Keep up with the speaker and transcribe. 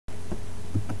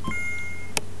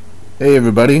Hey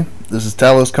everybody, this is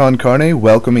Talos Con Carne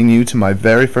welcoming you to my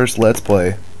very first Let's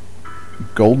Play,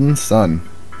 Golden Sun.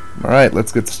 Alright,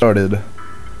 let's get started.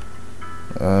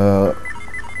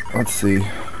 Let's see.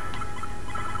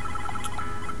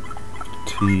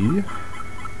 T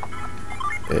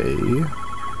A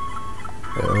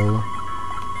L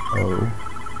O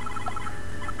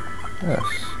S.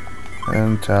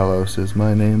 And Talos is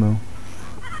my name-o.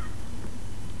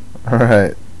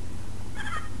 Alright.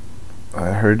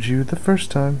 I heard you the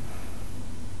first time.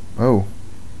 Oh.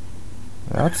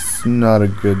 That's not a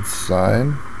good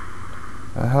sign.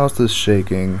 The house is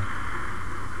shaking.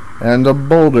 And a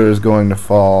boulder is going to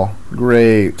fall.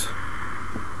 Great.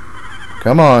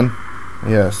 Come on.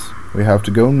 Yes, we have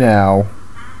to go now.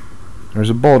 There's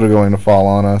a boulder going to fall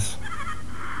on us.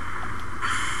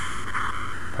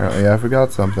 Apparently I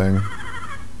forgot something.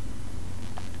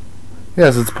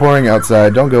 Yes, it's pouring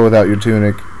outside. Don't go without your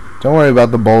tunic. Don't worry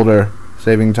about the boulder.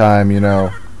 Saving time, you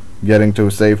know. Getting to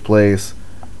a safe place.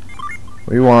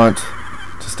 We want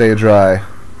to stay dry.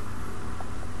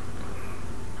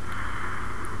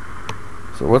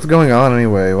 So what's going on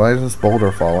anyway? Why is this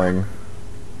boulder falling?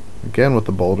 Again with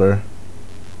the boulder.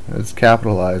 It's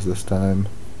capitalized this time.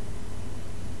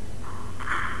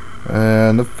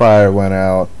 And the fire went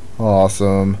out.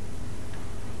 Awesome.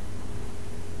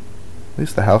 At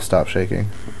least the house stopped shaking.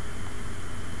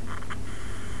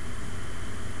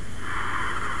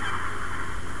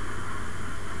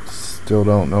 Still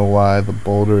don't know why the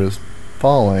boulder is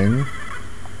falling.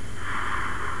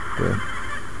 But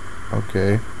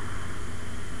okay.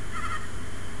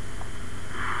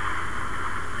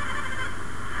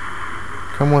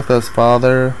 Come with us,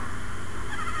 Father.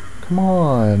 Come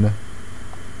on.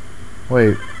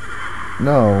 Wait.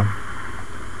 No.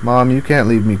 Mom, you can't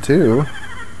leave me too.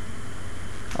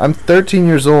 I'm 13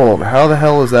 years old. How the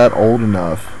hell is that old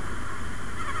enough?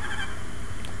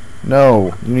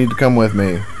 No, you need to come with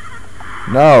me.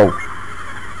 No.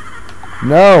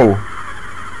 No.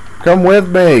 Come with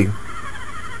me.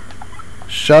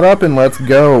 Shut up and let's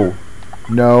go.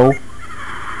 No.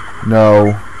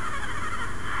 No.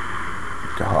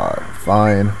 God,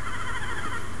 fine.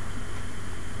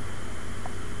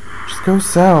 Just go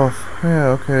south. Yeah,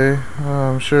 okay.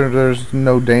 I'm sure there's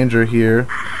no danger here.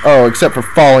 Oh, except for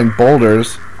falling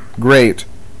boulders. Great.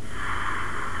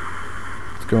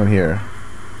 Let's go in here.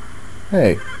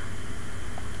 Hey.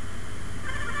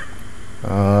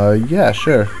 Yeah,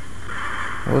 sure.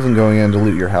 I wasn't going in to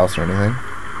loot your house or anything.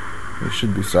 You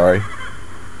should be sorry.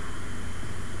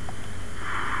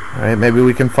 Alright, maybe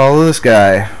we can follow this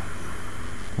guy.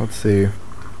 Let's see.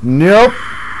 Nope!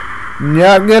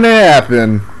 Not gonna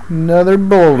happen. Another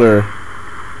boulder.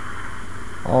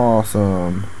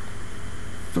 Awesome.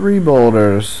 3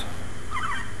 boulders.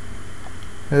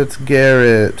 It's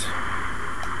Garrett.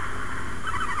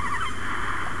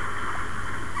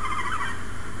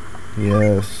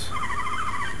 Yes.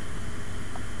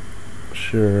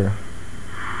 Sure.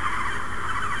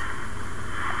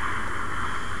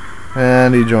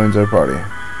 And he joins our party.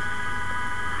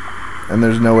 And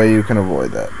there's no way you can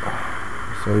avoid that.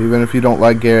 So even if you don't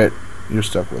like Garrett, you're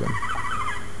stuck with him.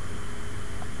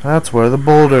 That's where the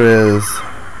boulder is.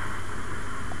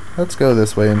 Let's go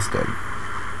this way instead.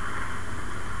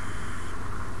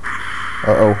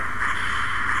 Uh-oh.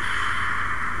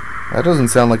 That doesn't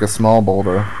sound like a small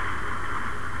boulder.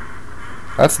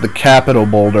 That's the capital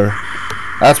boulder.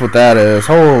 That's what that is.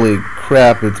 Holy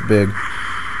crap, it's big.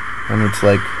 And it's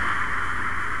like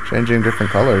changing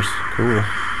different colors. Cool.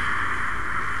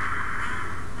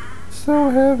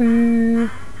 So heavy.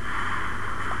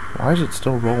 Why is it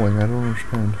still rolling? I don't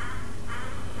understand.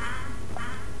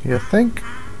 You think?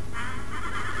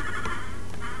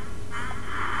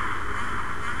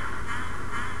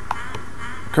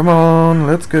 Come on,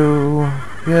 let's go.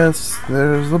 Yes,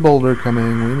 there's the boulder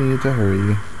coming. We need to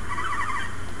hurry.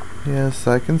 Yes,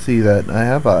 I can see that. I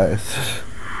have eyes.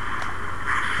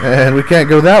 And we can't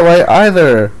go that way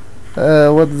either.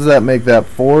 What does that make that?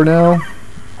 4 now?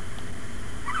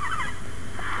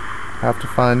 Have to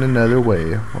find another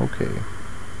way. Okay.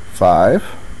 5,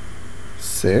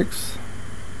 6,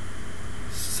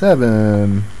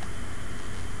 7.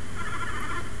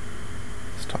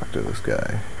 Let's talk to this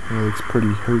guy. He looks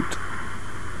pretty hurt.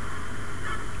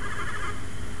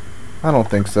 I don't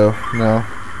think so. No.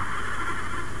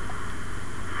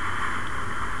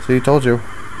 See, told you.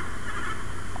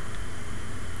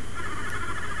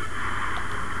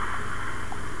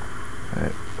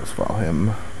 Alright, let's follow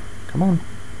him. Come on.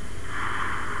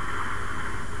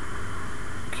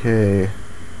 Okay.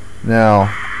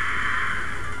 Now,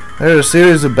 there are a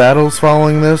series of battles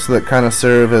following this that kind of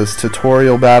serve as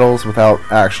tutorial battles without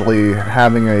actually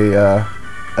having a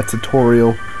a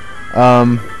tutorial,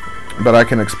 but I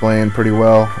can explain pretty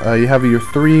well. You have your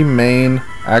 3 main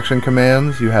action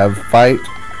commands. You have fight,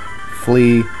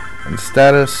 flee, and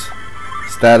status.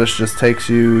 Status just takes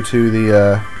you to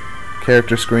the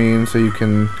character screen so you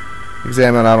can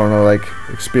examine, I don't know, like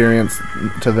experience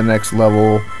to the next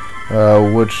level,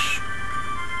 which,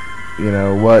 you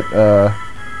know,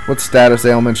 what status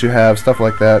ailments you have, stuff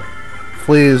like that.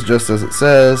 Flee is just as it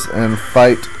says, and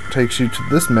fight takes you to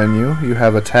this menu. You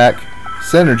have attack,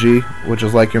 synergy, which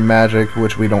is like your magic,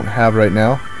 which we don't have right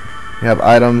now. You have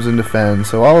items and defend,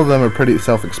 so all of them are pretty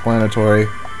self-explanatory,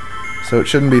 so it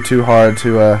shouldn't be too hard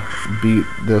to beat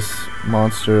this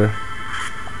monster,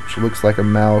 which looks like a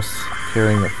mouse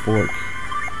carrying a fork.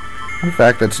 In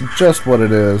fact, that's just what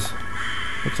it is.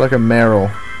 Looks like a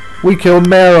Meryl. We killed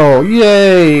Meryl!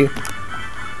 Yay!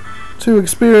 2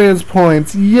 experience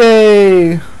points!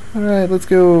 Yay! Alright, let's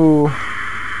go.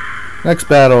 Next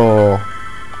battle.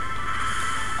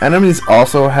 Enemies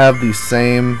also have the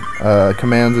same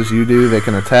commands as you do. They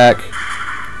can attack,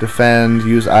 defend,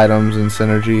 use items, and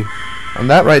synergy. And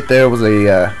that right there was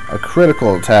a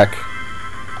critical attack.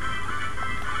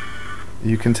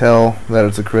 You can tell that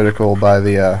it's a critical by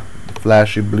the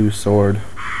flashy blue sword.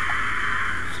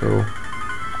 So,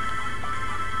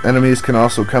 enemies can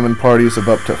also come in parties of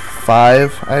up to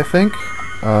 5, I think.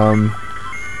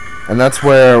 And that's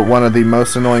where one of the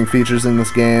most annoying features in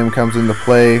this game comes into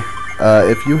play.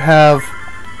 If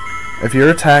you're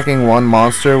attacking one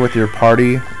monster with your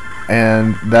party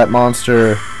and that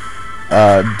monster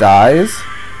dies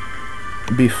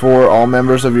before all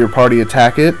members of your party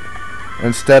attack it,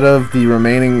 instead of the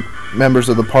remaining members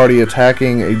of the party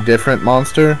attacking a different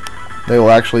monster, they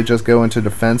will actually just go into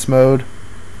defense mode.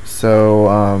 So,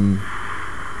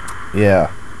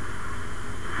 yeah.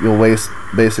 You'll waste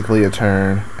basically a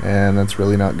turn, and that's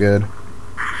really not good.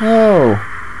 Oh!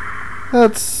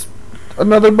 That's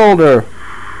another boulder!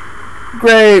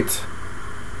 Great!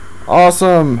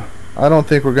 Awesome! I don't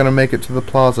think we're gonna make it to the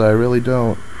plaza, I really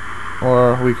don't.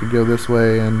 Or we could go this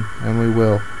way, and we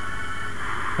will.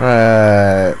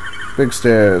 Alright. Big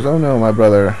stairs. Oh no, my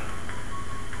brother.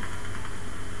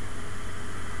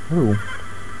 Ooh.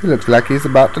 He looks like he's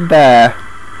about to die.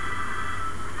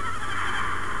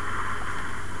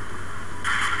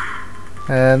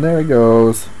 And there he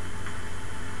goes.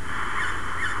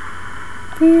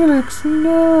 Felix,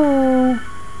 no!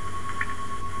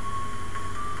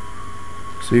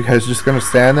 So you guys just gonna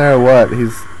stand there or what?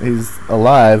 He's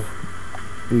alive.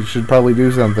 He should probably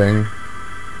do something.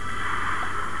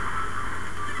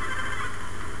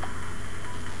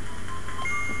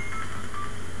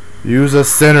 Use a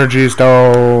synergy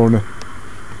stone.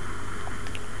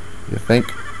 You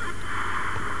think?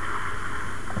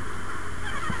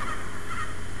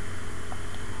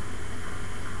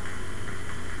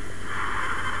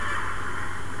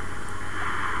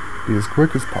 Be as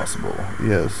quick as possible.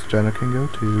 Yes, Jenna can go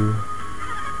too.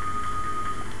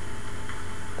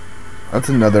 That's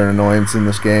another annoyance in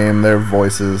this game, their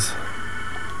voices.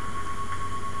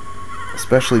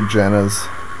 Especially Jenna's.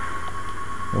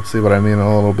 You'll see what I mean in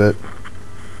a little bit.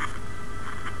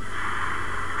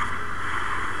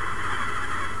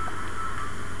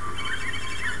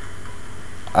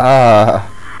 Ah,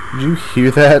 did you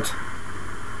hear that?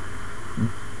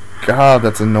 God,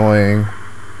 that's annoying.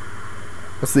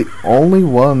 That's the only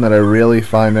one that I really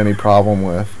find any problem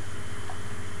with.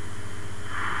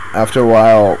 After a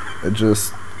while, it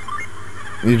just...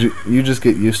 You just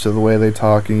get used to the way they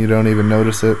talk and you don't even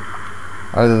notice it.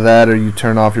 Either that or you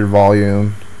turn off your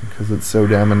volume because it's so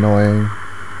damn annoying.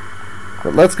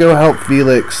 But let's go help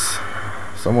Felix.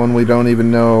 Someone we don't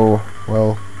even know.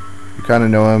 Well, we kind of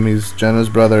know him. He's Jenna's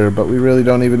brother, but we really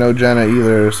don't even know Jenna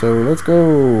either. So let's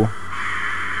go.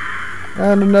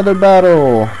 And another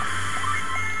battle.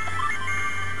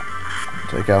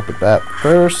 Take out the bat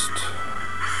first.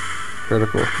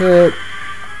 Critical hit.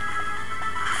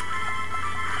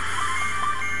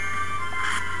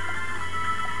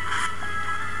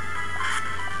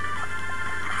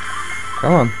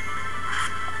 Come on.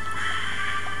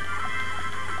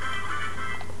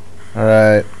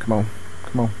 Alright, come on.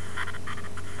 Come on.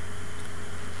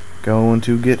 Going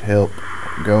to get help.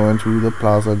 Going to the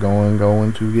plaza. Going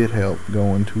to get help.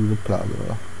 Going to the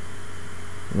plaza.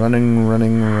 Running.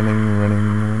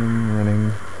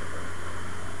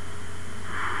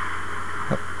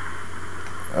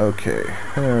 Okay,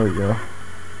 there we go.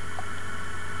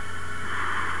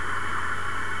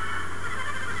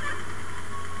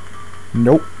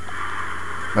 Nope.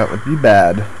 That would be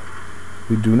bad.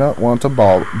 We do not want a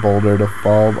boulder to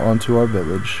fall onto our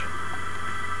village.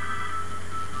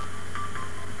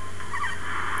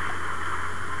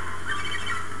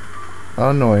 How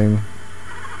annoying.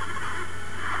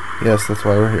 Yes, that's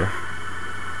why we're here.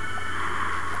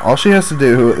 All she has to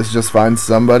do is just find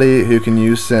somebody who can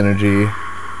use synergy.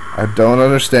 I don't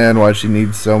understand why she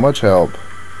needs so much help.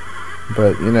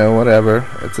 But, you know, whatever.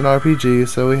 It's an RPG,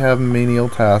 so we have menial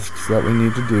tasks that we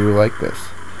need to do like this.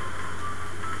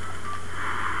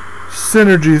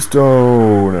 Synergy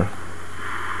Stone!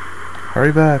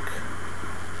 Hurry back.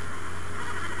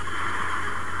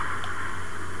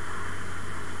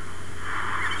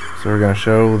 So we're gonna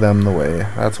show them the way.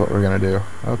 That's what we're gonna do.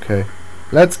 Okay.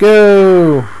 Let's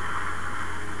go!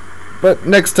 But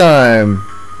next time!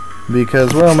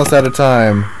 Because we're almost out of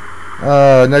time.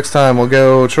 Next time we'll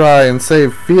go try and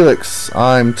save Felix.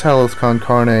 I'm Talos Con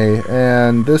Carne,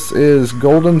 and this is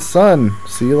Golden Sun.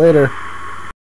 See you later.